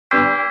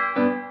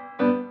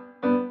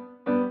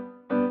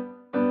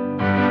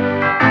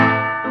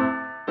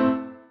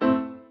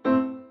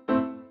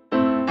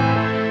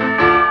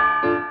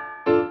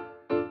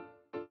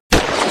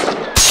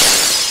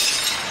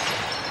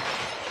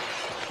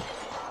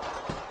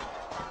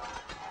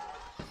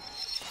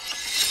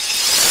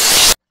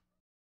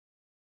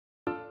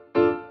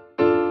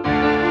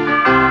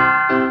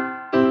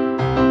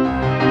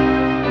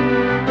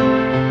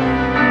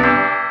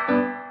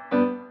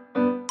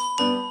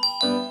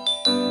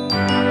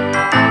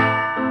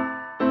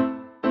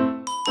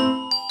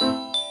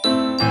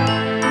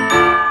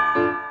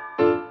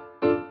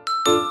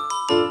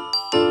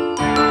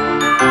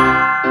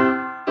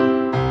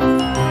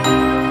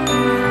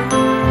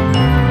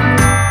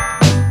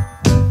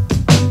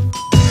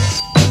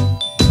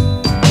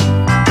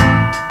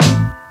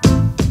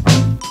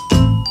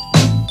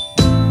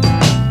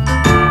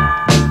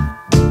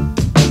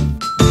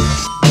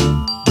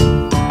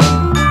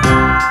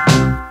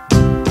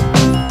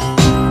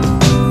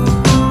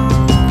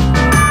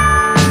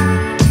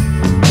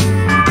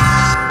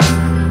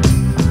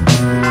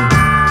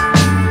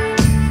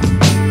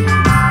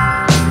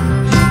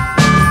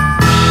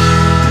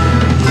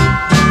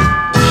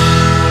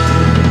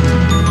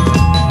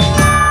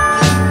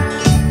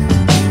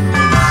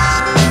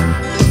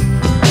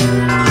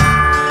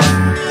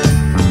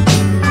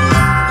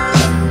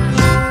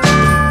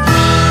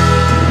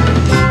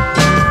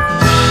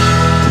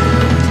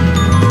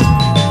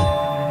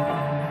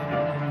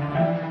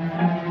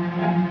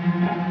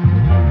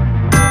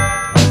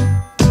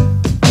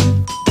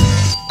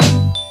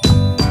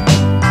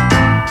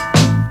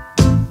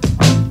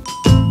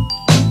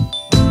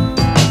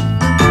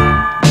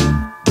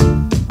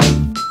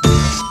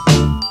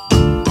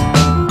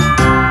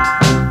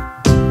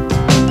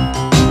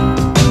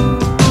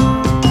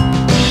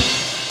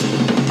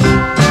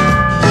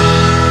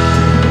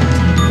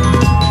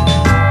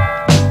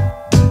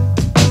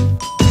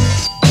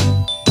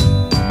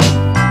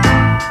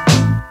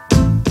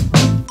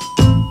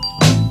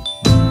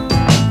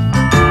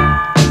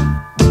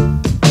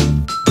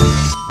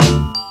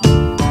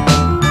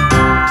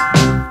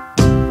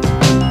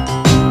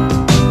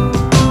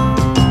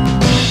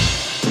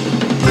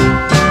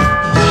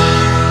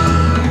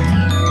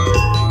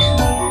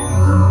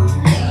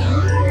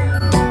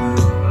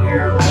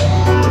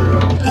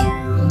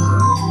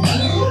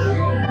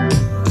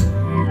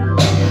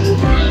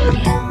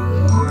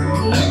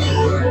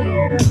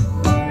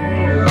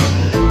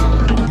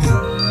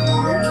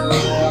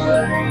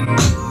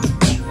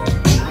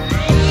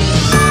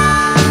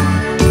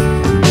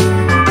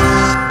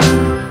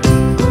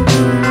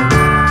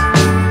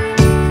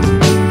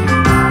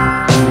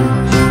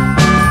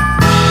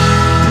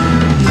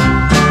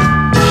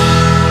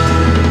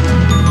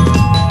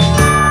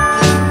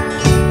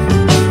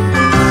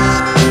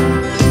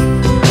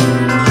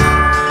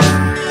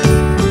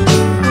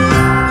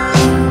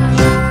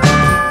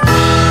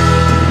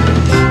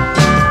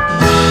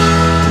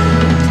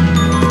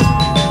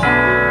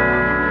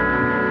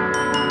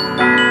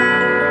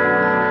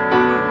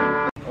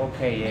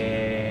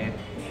Okay,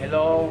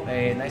 hello,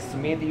 nice to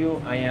meet you.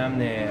 I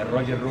am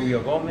Roger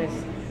Rubio Gomez.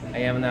 I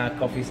am a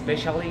coffee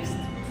specialist.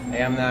 I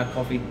am a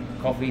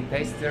coffee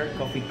taster,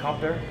 coffee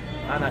cupper,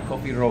 and a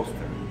coffee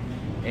roaster.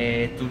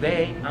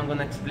 Today I'm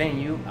gonna explain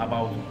you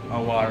about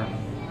our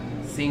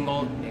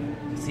single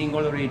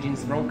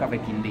origins from Café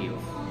Quindío.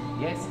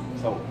 Yes,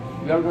 so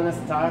we are gonna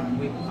start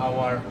with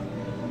our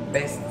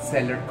best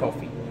seller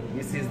coffee.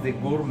 This is the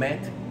gourmet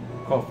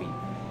coffee.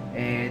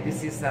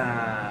 This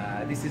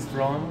is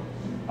from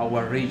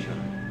our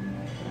region.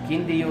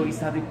 Quindío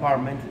is a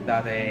department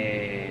that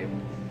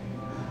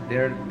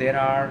there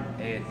are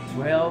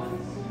 12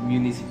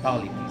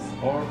 municipalities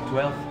or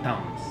 12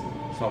 towns.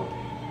 So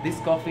this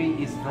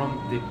coffee is from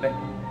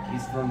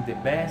the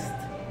best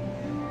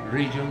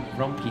region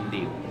from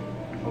Quindío.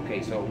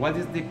 Okay, so what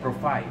is the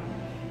profile?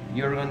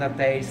 You're gonna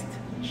taste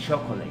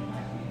chocolate,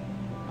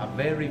 a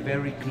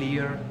very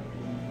clear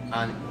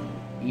and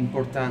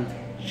important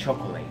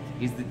chocolate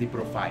is the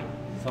profile.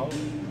 So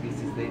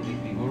this is the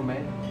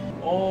gourmet.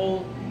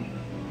 All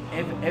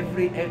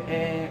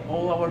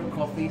our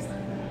coffees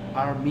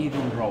are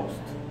medium roast.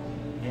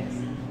 Yes,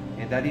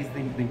 and that is the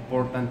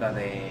important that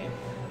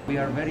we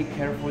are very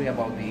careful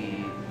about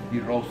the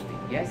roasting.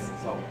 Yes,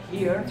 so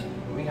here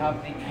we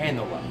have the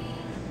Génova.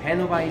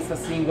 Génova is a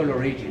single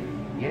origin.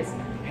 Yes,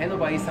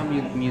 Génova is a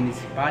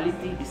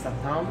municipality, it's a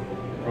town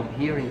from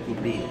here in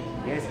Quindío.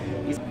 Yes,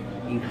 it's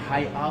in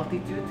high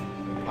altitude,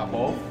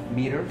 above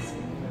meters.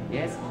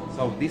 Yes,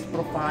 so this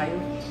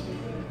profile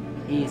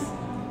is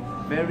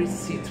very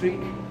citric,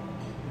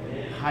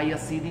 high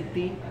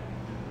acidity,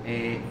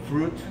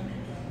 fruit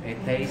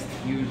taste.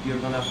 You're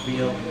gonna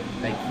feel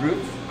like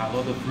fruits, a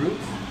lot of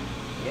fruits.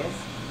 Yes,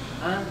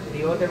 and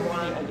the other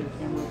one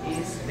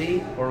is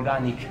the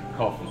organic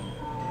coffee.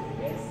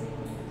 Yes,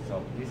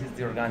 so this is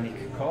the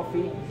organic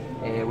coffee.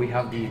 We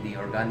have the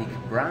organic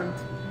brand.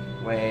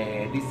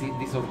 Where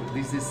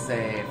this is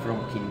from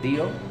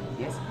Quindío.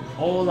 Yes,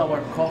 all our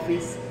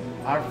coffees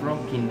are from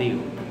Quindío.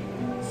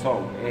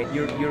 So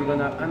you're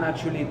gonna, and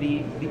actually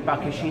the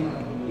packaging,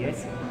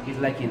 yes, is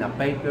like in a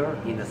paper,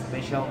 in a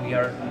special. We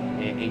are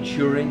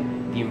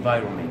ensuring the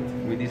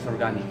environment with this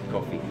organic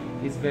coffee.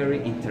 It's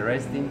very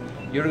interesting.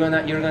 You're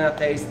gonna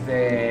taste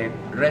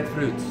red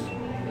fruits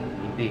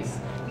in this,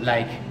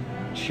 like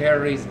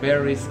cherries,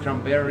 berries,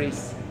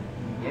 cranberries.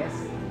 Yes,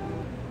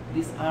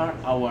 these are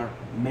our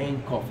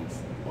main coffees: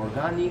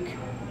 organic,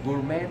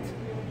 gourmet,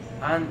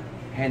 and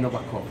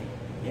Génova coffee.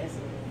 Yes,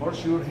 for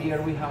sure.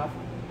 Here we have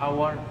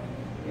our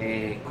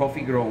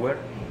coffee grower.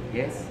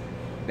 Yes,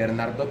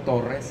 Bernardo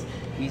Torres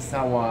is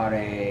our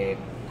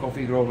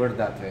coffee grower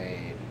that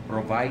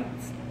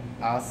provides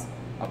us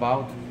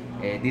about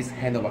this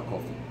Génova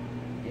coffee.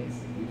 Yes,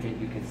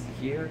 you can see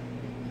here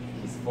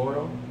his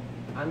photo,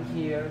 and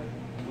here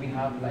we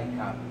have like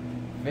a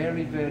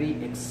very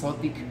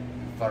exotic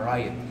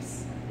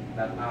varieties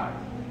that are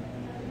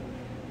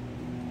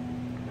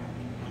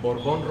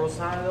Bourbon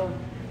Rosado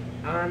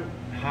and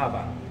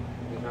Java.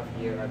 We have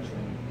here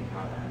actually the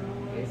Java.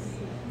 Yes,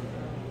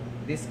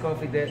 this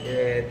coffee,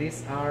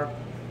 these are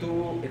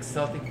two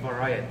exotic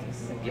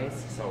varieties.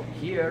 Yes, so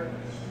here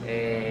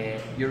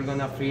you're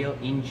gonna feel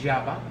in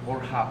Java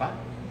or Java,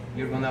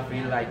 you're gonna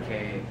feel like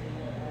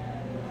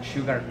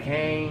sugar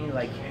cane,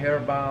 like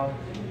herbal,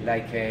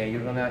 like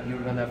you're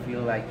gonna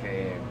feel like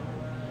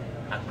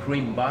a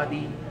cream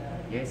body.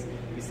 Yes,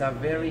 it's a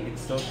very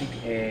exotic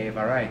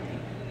variety.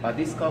 But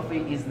this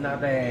coffee is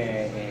not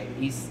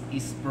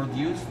is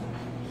produced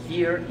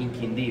here in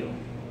Quindío,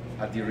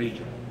 at the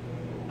region.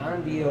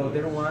 And the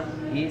other one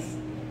is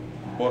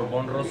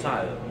Bourbon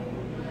Rosado.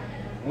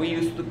 We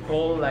used to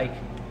call like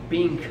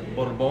pink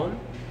Bourbon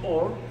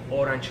or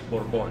orange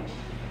Bourbon.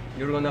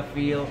 You're gonna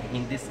feel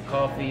in this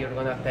coffee, you're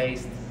gonna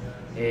taste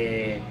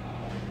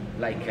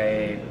like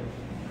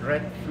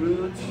red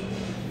fruits,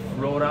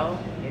 floral.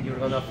 And you're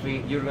gonna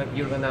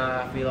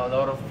feel a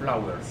lot of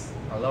flowers,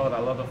 a lot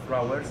of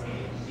flowers.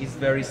 It's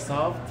very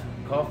soft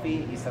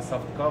coffee. It's a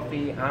soft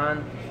coffee,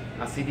 and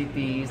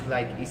acidity is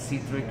like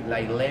citric,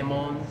 like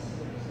lemon,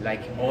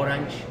 like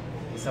orange.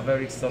 It's a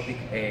very exotic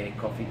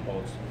coffee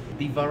also.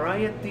 The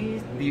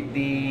varieties,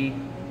 the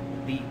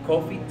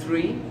coffee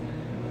tree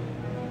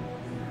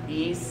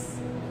is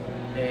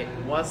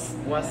was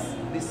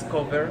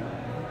discovered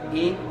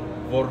in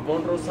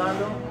Bourbon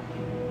Rosado,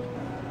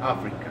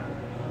 Africa,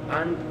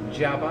 and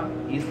Java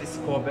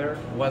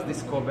was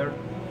discovered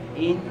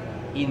in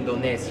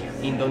Indonesia.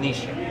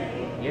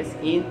 Yes,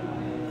 in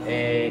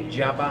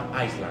Java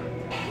Island.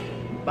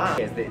 But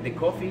yes, the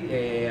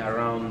coffee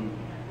around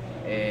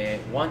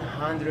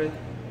 100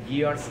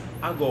 years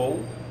ago,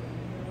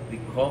 the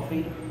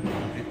coffee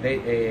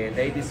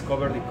they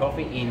discovered the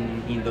coffee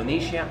in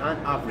Indonesia and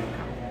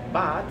Africa.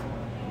 But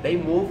they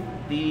moved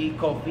the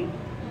coffee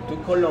to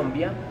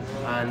Colombia,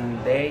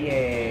 and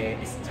they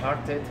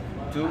started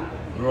to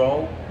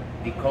grow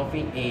the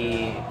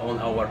coffee on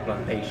our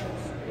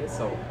plantations. Yes,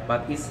 so,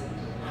 but it's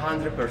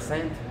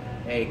 100%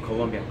 a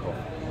Colombian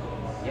coffee.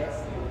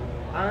 Yes,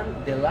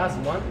 and the last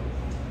one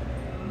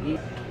is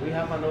we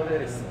have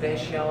another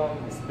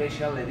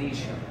special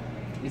edition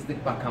is the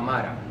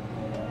Pacamara.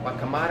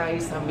 Pacamara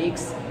is a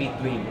mix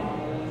between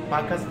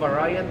Pacas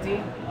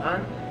variety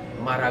and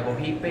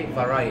Maragogipe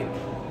variety.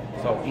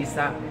 So it's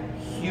a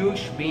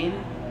huge bean,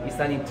 it's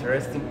an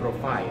interesting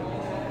profile.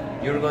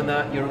 You're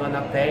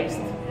gonna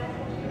taste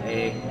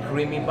a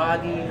creamy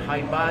body,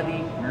 high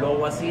body,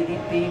 low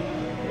acidity,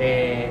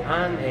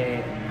 and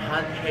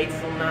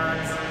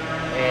hazelnuts,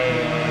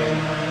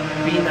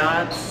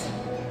 peanuts,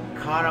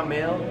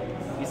 caramel.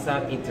 It's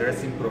an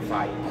interesting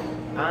profile.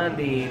 And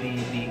the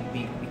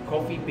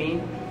coffee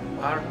bean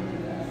are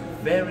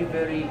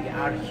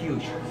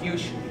huge,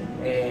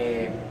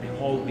 the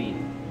whole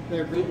bean.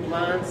 They're Two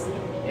plants,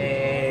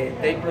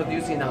 they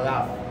produce in a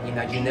lab, in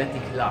a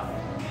genetic lab.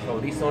 So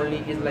this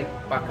only is like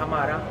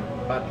Pacamara,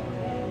 but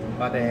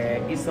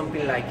it's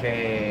something like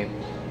the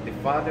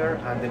father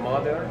and the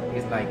mother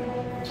is like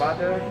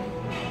father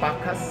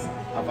Pacas,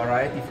 a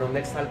variety from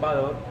El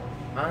Salvador,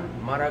 and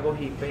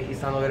Maragogipe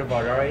is another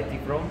variety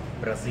from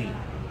Brazil.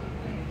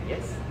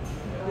 Yes.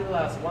 The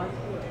last one.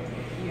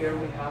 Here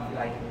we have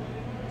like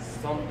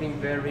something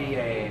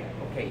very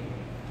okay.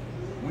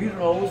 We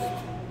roast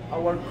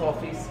our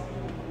coffees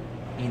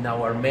in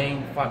our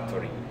main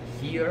factory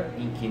here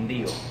in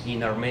Quindío,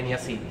 in Armenia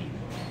City.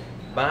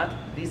 But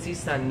this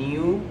is a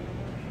new,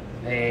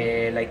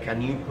 like a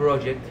new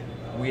project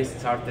we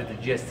started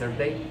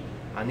yesterday,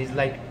 and it's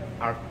like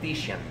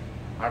artisan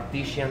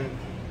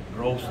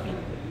roasting.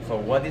 So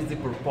what is the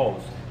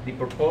purpose? The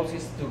purpose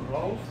is to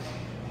roast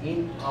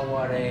in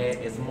our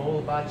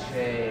small batch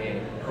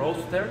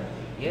roaster.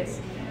 Yes.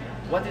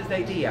 What is the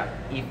idea?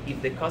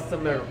 If the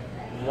customer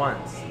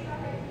wants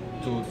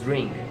to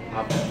drink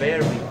a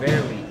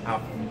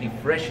the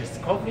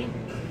freshest coffee,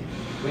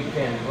 we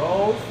can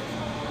roast.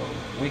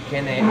 We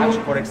can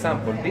actually, for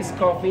example, this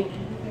coffee.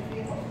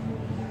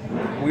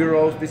 We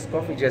roast this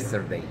coffee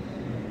yesterday.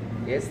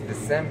 Yes,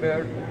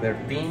 December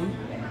 13.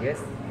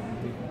 Yes,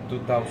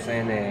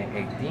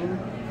 2018.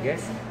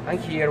 Yes, and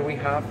here we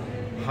have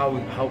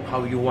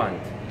how you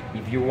want.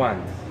 If you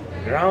want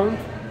ground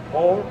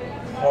or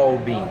whole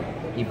bean.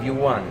 If you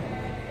want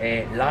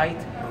a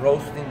light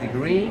roasting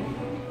degree,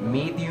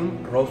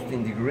 medium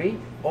roasting degree,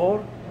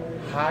 or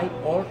high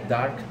or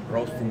dark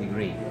roasting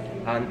degree.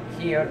 And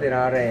here there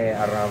are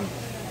around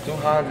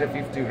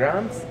 250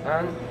 grams,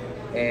 and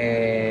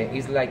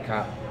it's like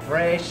a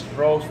fresh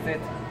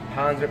roasted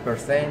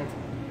 100%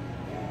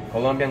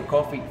 Colombian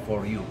coffee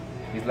for you.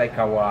 It's like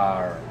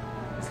our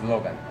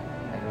slogan.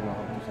 I don't know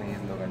how to say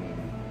slogan in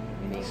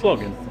English.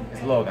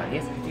 Slogan,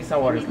 yes, it's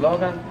our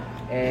slogan,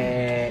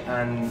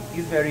 and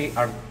it's very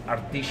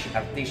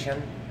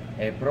artisan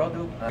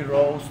product. We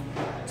roast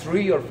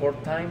 3 or 4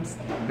 times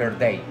per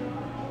day.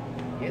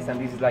 Yes, and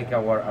this is like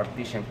our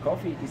artisan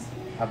coffee. It's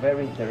a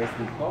very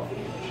interesting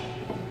coffee.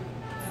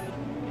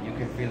 You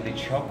can feel the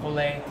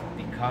chocolate,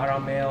 the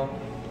caramel,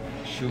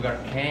 sugar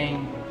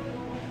cane.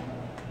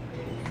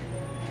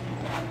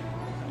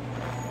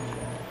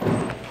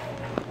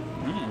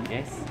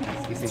 Yes,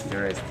 it's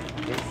interesting.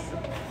 Yes.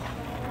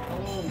 How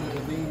long do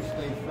the beans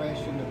stay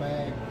fresh in the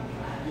bag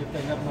if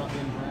they have not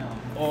been ground?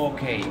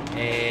 Okay,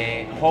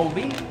 whole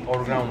bean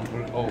or ground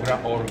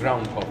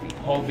coffee.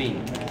 Whole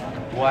bean.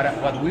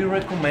 What we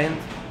recommend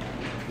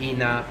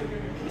in a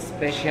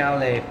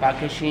special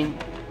packaging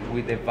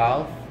with the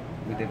valve,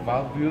 with this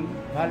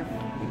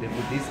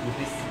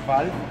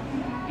valve,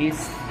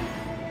 is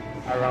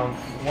around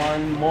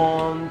 1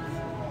 month,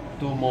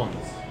 2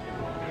 months.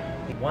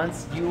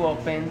 Once you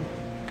open,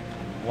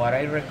 what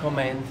I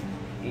recommend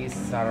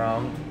is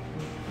around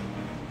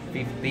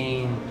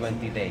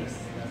 15-20 days.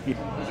 If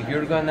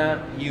you're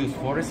gonna use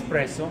for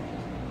espresso,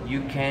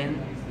 you can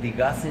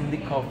degas in the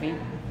coffee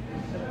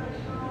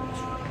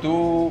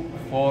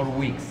 2-4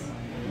 weeks.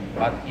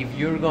 But if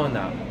you're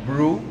gonna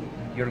brew,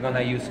 you're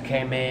gonna use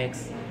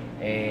Chemex,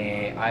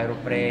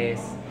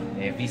 Aeropress,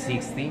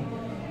 V60,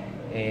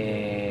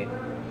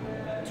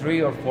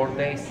 3 or 4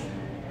 days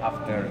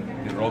after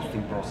the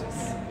roasting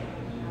process.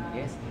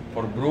 Yes,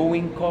 for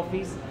brewing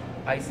coffees,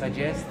 I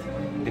suggest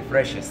the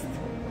freshest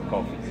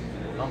coffees.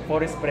 And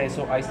for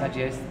espresso, I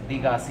suggest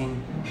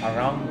degassing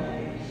around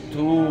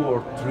 2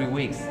 or 3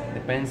 weeks.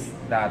 Depends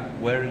that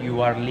where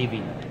you are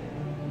living.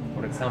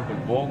 For example,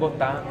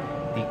 Bogota,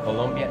 the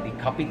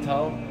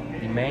capital,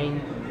 the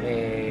main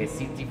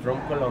city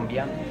from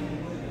Colombia,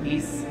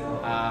 is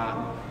a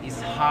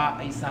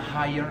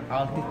higher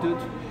altitude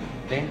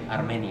than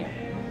Armenia.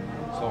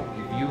 So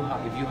if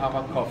you have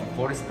a coffee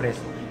for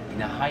espresso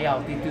in a high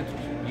altitude,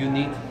 you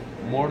need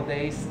more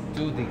days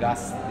to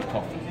degassing the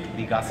coffee.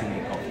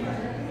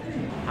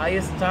 I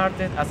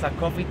started as a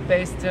coffee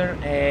taster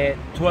I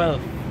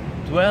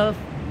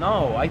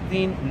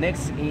think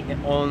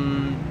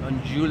on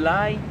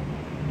July,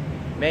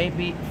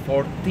 maybe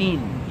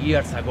 14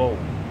 years ago.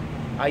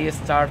 I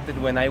started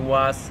when I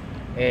was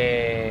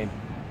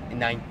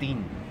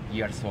 19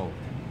 years old.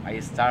 I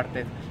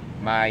started,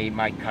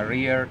 my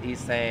career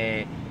is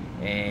a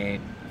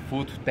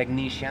food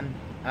technician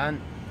and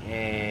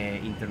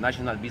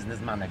international business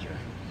manager.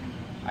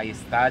 I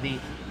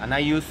studied and I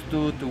used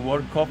to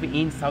work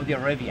coffee in Saudi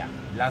Arabia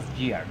last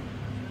year.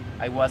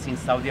 I was in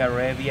Saudi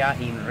Arabia,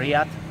 in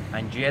Riyadh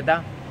and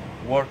Jeddah,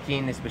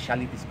 working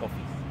specialties coffees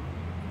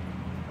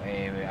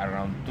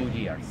around 2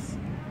 years.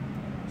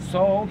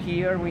 So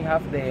here we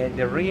have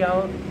the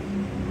real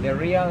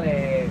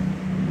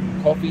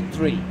coffee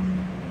tree.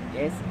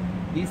 Yes,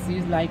 this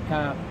is like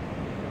a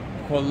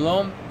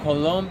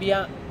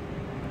Colombia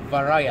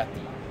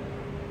variety.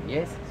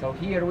 Yes, so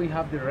here we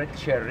have the red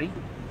cherry,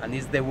 and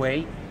it's the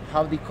way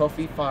how the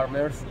coffee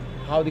farmers,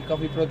 how the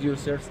coffee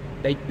producers,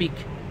 they pick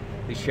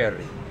the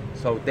cherry.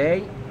 So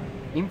they,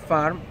 in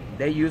farm,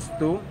 they used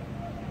to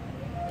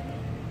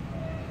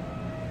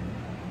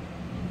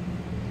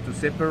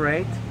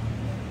separate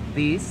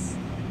this.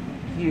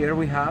 Here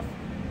we have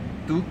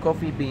 2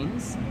 coffee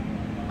beans,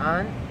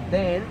 and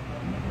then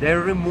they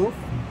remove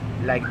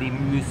like the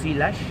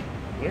mucilage,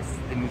 yes,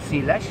 the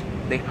mucilage,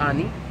 the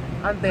honey,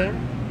 and then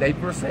they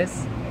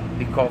process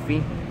the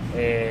coffee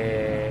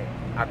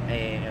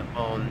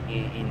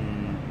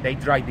they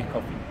dry the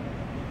coffee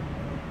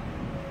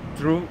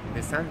through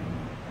the sun.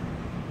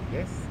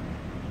 Yes.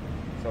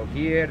 So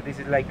here this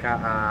is like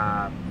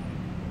a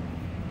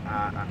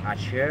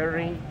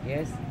cherry.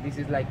 Yes, this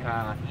is like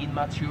a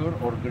immature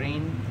or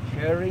green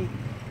cherry.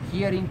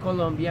 Here in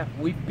Colombia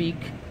we pick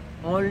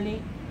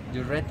only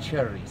the red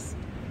cherries.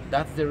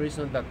 That's the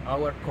reason that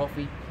our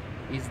coffee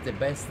is the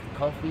best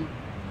coffee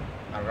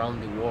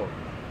around the world,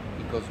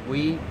 because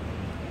we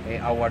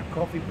our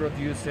coffee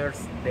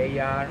producers, they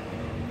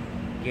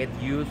get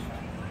used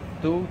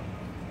to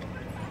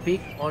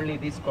pick only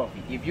this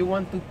coffee. If you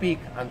want to pick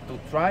and to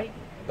try,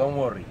 don't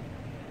worry,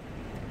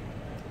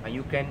 and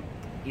you can.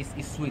 It's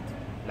sweet,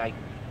 like.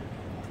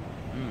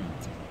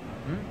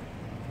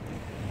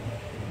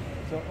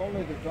 So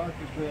only the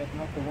darkest red,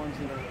 not the ones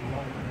that are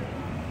light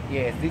red.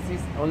 Yes, this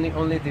is only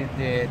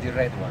the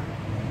red one.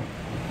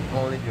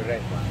 Only the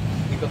red one.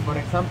 Because for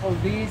example,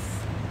 this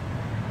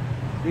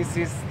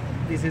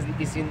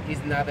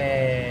is not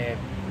a.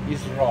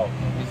 It's raw.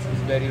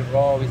 It's very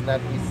raw. It's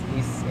not.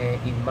 It's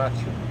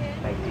immature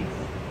like this.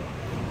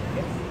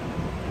 Yes.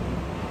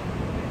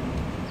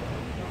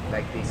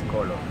 Like this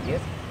color.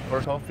 Yes. For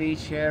coffee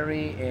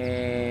cherry,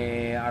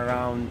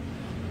 around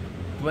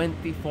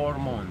 24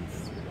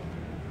 months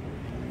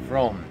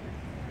from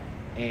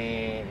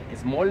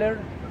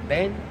smaller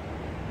than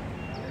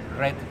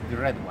the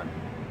red one.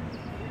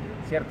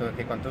 Cierto,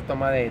 que cuánto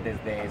toma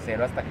desde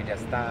cero hasta que ya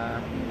está,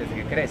 desde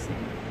que crece,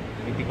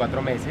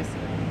 24 meses,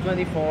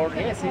 24,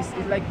 yes,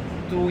 it's like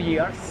 2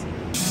 years.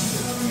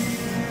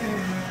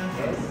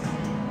 Yes.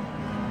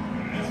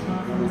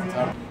 We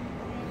start.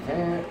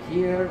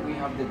 Here we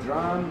have the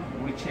drum.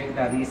 We check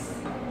that is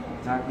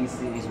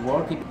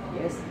working.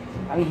 Yes,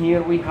 and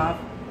here we have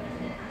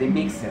the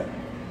mixer.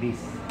 This.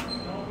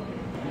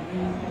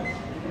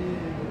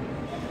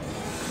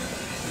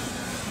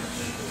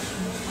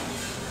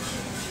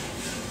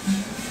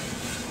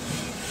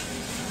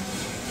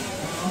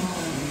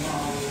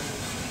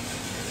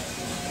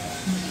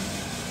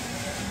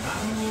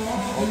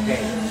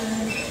 Okay.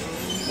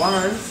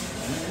 Once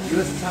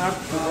you start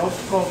to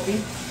roast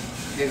coffee,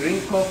 the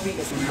green coffee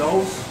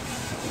slows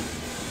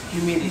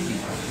humidity,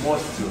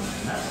 moisture.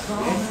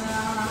 Yes?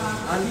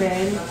 And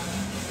then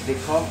the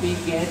coffee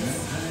gets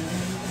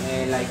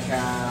like a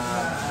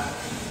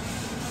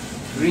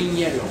green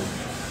yellow,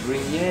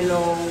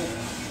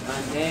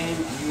 and then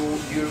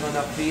you're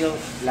gonna feel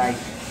like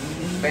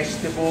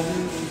vegetable,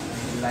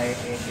 like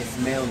a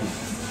smell.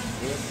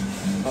 Yes?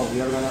 So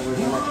we're gonna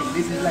check.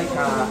 This is like a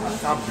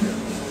sampler.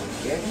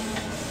 Yes?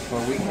 So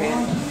we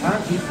can,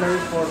 and it's very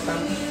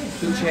important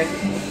to check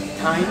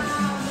time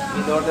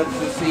in order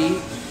to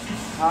see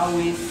how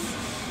is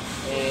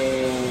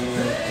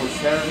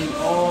conserving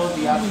all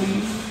the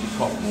attributes of the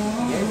coffee.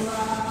 Yes?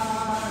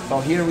 So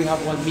here we have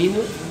 1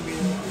 minute,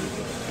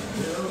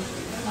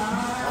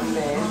 and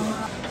then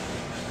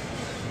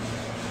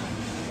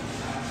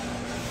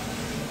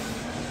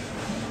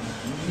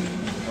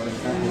for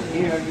example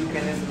here you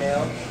can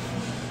smell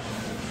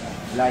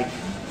like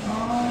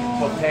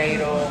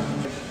potato.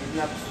 It's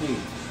not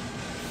sweet.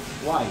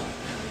 Why?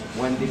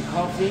 When the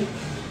coffee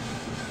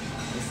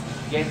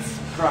gets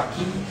cracked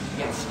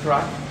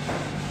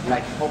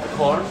like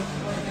popcorn,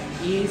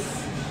 is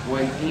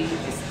when it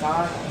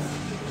starts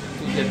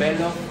to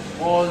develop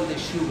all the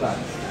sugars.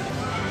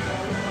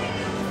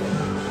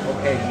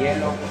 Okay,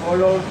 yellow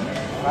color,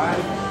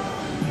 right?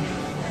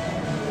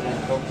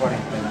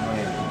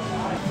 149.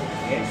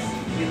 Yes,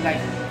 it's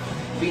like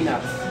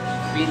peanuts,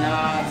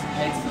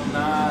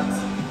 hazelnuts.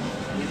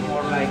 It's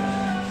more like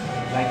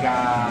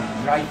a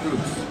dry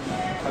fruits.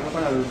 Algo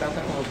con la luz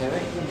blanca como se ve.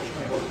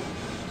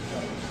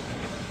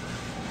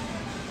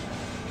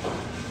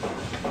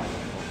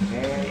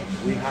 Okay,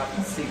 we have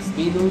 6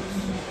 minutes.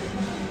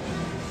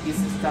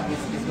 It's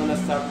gonna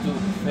start to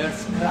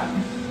first crack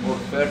or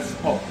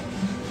first pop.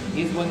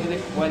 Is when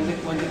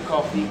the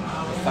coffee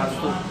starts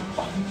to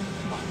pop,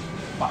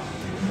 pop, pop.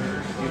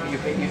 You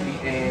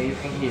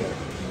can hear.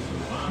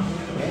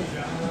 Okay.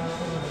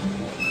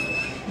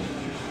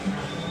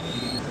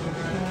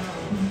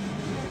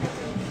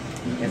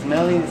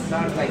 Smelling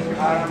starts like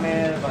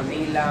caramel,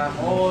 vanilla,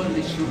 all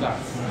the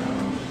sugars.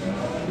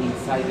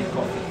 inside the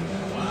coffee.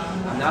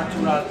 A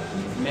natural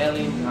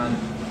smelling, and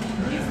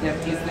it's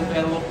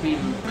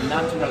developing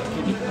natural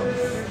chemicals.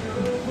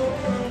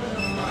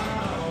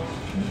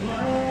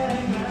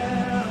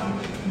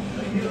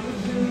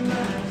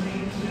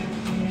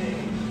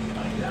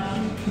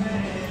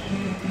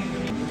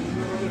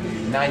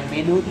 Nine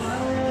minutes.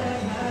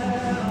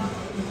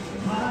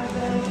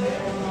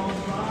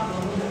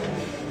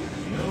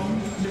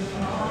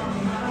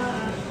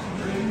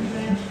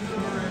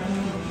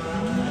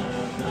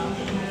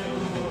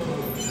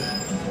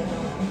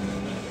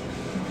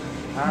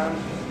 And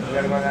we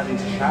are gonna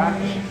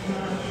discharge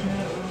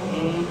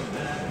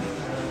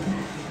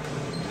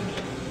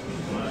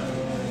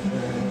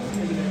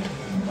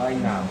right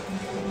now.